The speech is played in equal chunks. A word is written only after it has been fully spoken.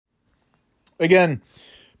Again,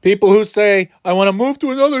 people who say, I want to move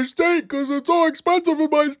to another state because it's so expensive in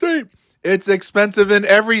my state. It's expensive in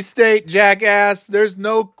every state, jackass. There's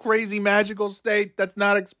no crazy magical state that's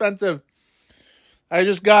not expensive. I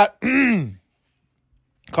just got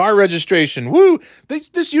car registration. Woo!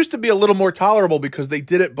 This used to be a little more tolerable because they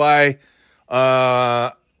did it by,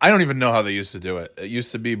 I don't even know how they used to do it. It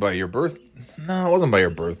used to be by your birth. No, it wasn't by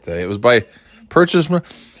your birthday. It was by purchase.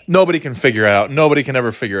 Nobody can figure it out. Nobody can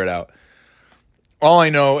ever figure it out. All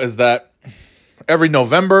I know is that every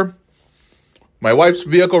November, my wife's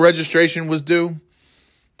vehicle registration was due,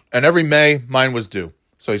 and every May, mine was due.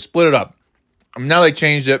 So he split it up. Now they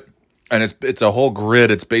changed it, and it's a whole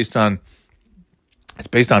grid. It's based on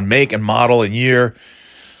make and model and year.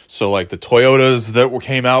 So like the Toyotas that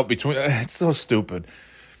came out between, it's so stupid.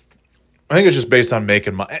 I think it's just based on make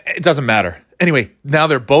and model. It doesn't matter. Anyway, now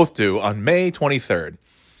they're both due on May 23rd.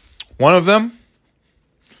 One of them,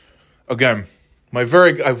 again, a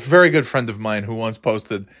very good friend of mine who once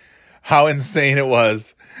posted how insane it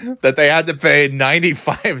was that they had to pay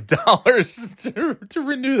 $95 to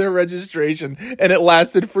renew their registration, and it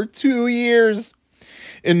lasted for 2 years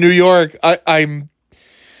in New York. I'm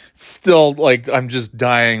still I'm just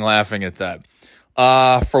dying laughing at that.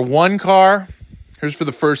 For one car, here's for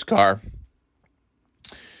the first car,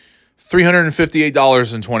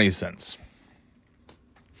 $358.20.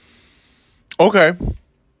 Okay,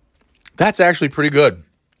 that's actually pretty good.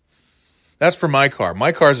 That's for my car.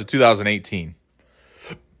 My car is a 2018.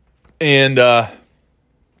 And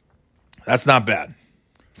that's not bad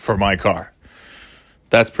for my car.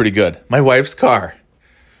 That's pretty good. My wife's car,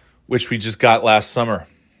 which we just got last summer.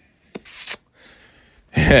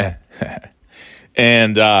 And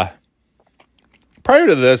prior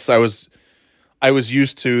to this, I was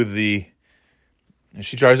used to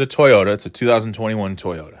she drives a Toyota. It's a 2021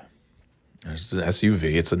 Toyota. It's an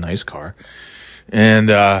SUV. It's a nice car. And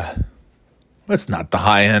it's not the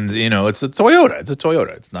high end, it's a Toyota. It's a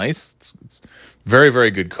Toyota. It's nice. It's very, very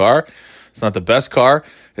good car. It's not the best car.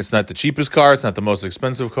 It's not the cheapest car. It's not the most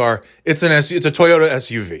expensive car. It's a Toyota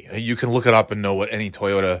SUV. You can look it up and know what any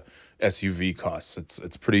Toyota SUV costs.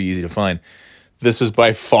 It's pretty easy to find. This is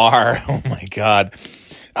by far, oh my God.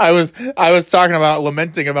 I was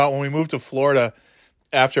lamenting about when we moved to Florida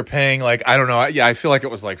after paying I don't know. I feel like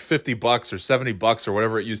it was like $50 or $70 or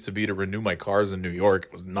whatever it used to be to renew my cars in New York.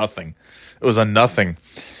 It was nothing. It was a nothing.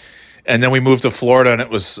 And then we moved to Florida, and it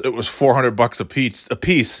was $400 a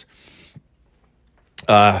piece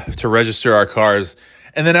to register our cars.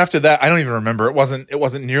 And then after that, I don't even remember. It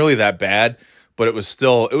wasn't nearly that bad, but it was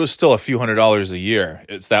still a few $100s a year.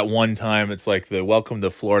 It's that one time. It's like the welcome to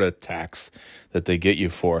Florida tax that they get you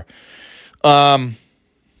for. Yeah.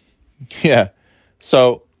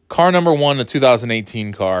 So car number one, the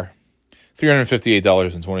 2018 car,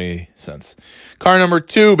 $358.20. Car number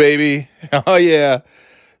two, baby. Oh yeah.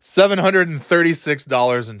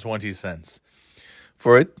 $736.20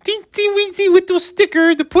 for a teensy little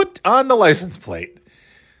sticker to put on the license plate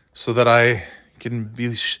so that I can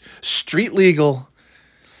be street legal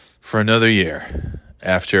for another year.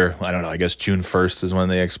 After, I don't know, I guess June 1st is when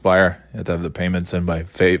they expire. You have to have the payments in by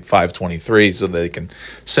 5/23 so they can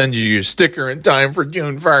send you your sticker in time for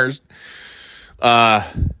June 1st.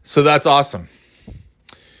 So that's awesome.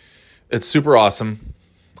 It's super awesome.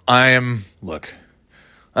 I'm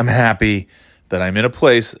happy that I'm in a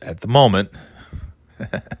place at the moment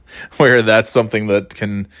where that's something that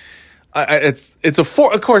can,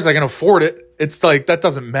 of course I can afford it. It's like, that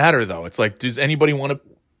doesn't matter though. It's like, does anybody want to,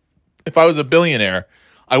 if I was a billionaire,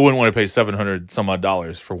 I wouldn't want to pay $700 some odd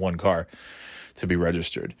dollars for one car to be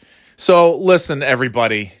registered. So listen,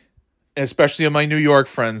 everybody, especially my New York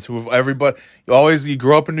friends you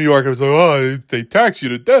grew up in New York. I was like, oh, they tax you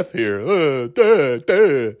to death here.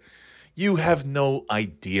 You have no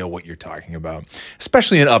idea what you're talking about,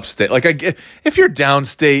 especially in upstate. If you're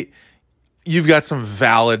downstate, you've got some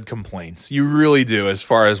valid complaints. You really do, as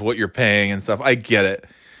far as what you're paying and stuff. I get it.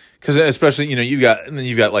 Because especially, you've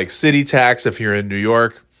got like city tax if you're in New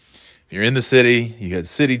York. If you're in the city, you got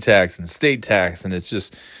city tax and state tax, and it's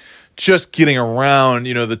just getting around,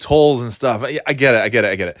 the tolls and stuff. I get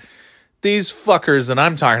it. These fuckers that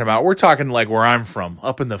I'm talking about, we're talking like where I'm from,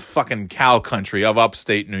 up in the fucking cow country of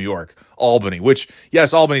upstate New York, Albany, which,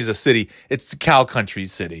 yes, Albany's a city. It's a cow country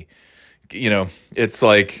city. It's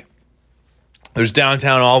like there's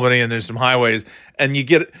downtown Albany and there's some highways, and you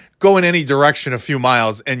go in any direction a few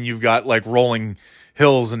miles and you've got like rolling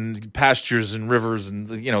hills and pastures and rivers and,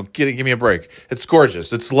 give me a break. It's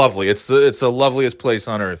gorgeous. It's lovely. It's the loveliest place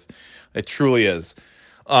on earth. It truly is.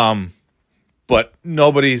 But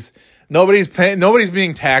nobody's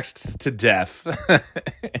being taxed to death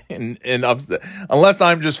unless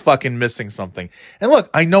I'm just fucking missing something. And look,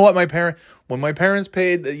 I know what when my parents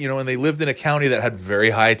paid, and they lived in a county that had very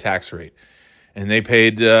high tax rate, and they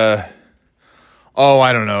paid, I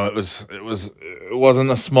don't know, it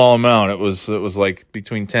wasn't a small amount. It was like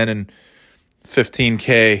between 10 and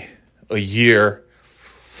 15K a year,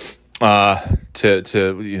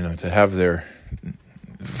 to have their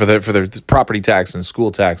property tax and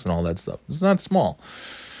school tax and all that stuff. It's not small.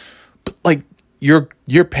 But like you're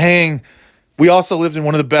paying. We also lived in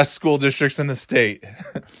one of the best school districts in the state,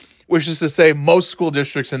 which is to say most school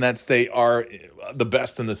districts in that state are the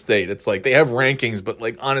best in the state. It's like they have rankings, but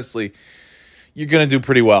like honestly, you're going to do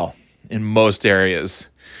pretty well in most areas.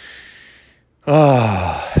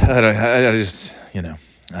 I don't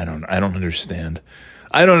understand.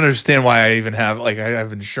 I don't understand why I even have I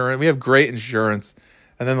have insurance. We have great insurance.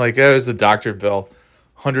 And then there's the doctor bill,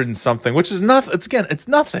 100 and something, which is nothing. It's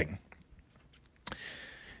nothing.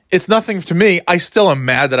 It's nothing to me. I still am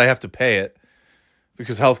mad that I have to pay it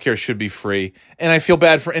because healthcare should be free. And I feel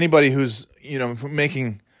bad for anybody who's,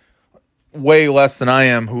 making way less than I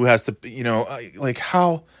am, who has to,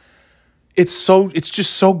 how it's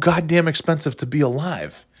just so goddamn expensive to be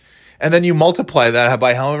alive. And then you multiply that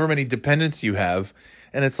by however many dependents you have.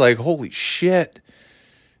 And it's like, holy shit.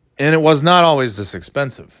 And it was not always this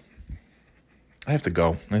expensive. I have to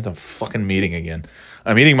go. I have a fucking meeting again.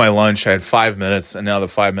 I'm eating my lunch. I had 5 minutes, and now the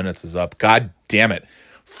 5 minutes is up. God damn it.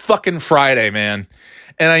 Fucking Friday, man.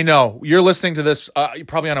 And I know, you're listening to this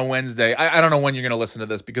probably on a Wednesday. I don't know when you're going to listen to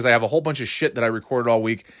this because I have a whole bunch of shit that I recorded all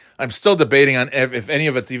week. I'm still debating on if any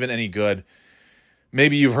of it's even any good.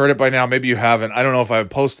 Maybe you've heard it by now. Maybe you haven't. I don't know if I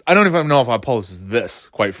don't even know if I post this,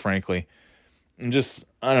 quite frankly. I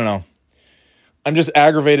don't know. I'm just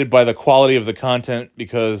aggravated by the quality of the content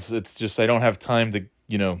because it's just I don't have time to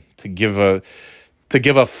give a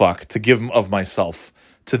fuck, to give of myself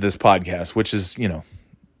to this podcast, which is to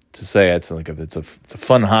say it's a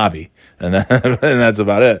fun hobby, and that's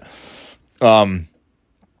about it.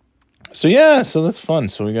 So that's fun.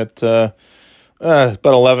 So we got about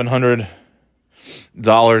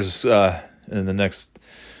 $1,100 in the next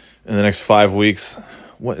 5 weeks.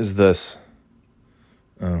 What is this?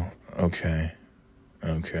 Oh, okay.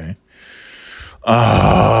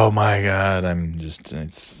 Oh my God.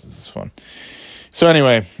 It's fun. So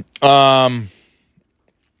anyway, I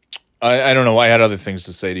don't know. I had other things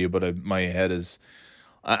to say to you, but my head is,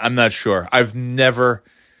 I'm not sure.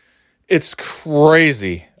 It's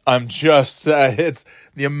crazy. I'm just, it's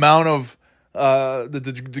the amount of,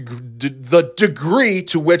 the degree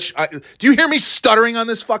to which do you hear me stuttering on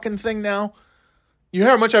this fucking thing now? You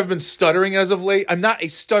hear how much I've been stuttering as of late? I'm not a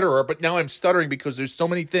stutterer, but now I'm stuttering because there's so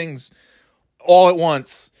many things all at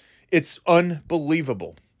once. It's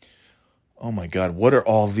unbelievable. Oh my God, what are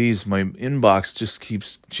all these? My inbox just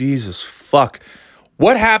keeps, Jesus fuck.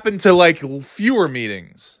 What happened to fewer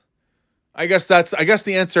meetings? I guess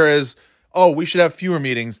the answer is, we should have fewer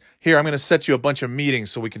meetings. Here, I'm going to set you a bunch of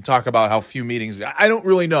meetings so we can talk about how few meetings. I don't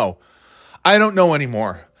really know. I don't know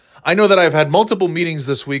anymore. I know that I've had multiple meetings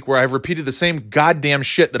this week where I've repeated the same goddamn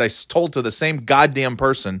shit that I told to the same goddamn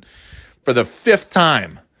person for the 5th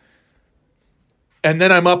time. And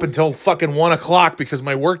then I'm up until fucking 1 o'clock because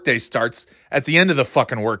my workday starts at the end of the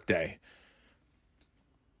fucking workday.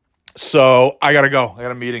 So I gotta go. I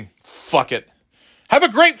got a meeting. Fuck it. Have a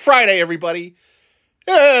great Friday, everybody.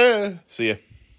 Yeah. See ya.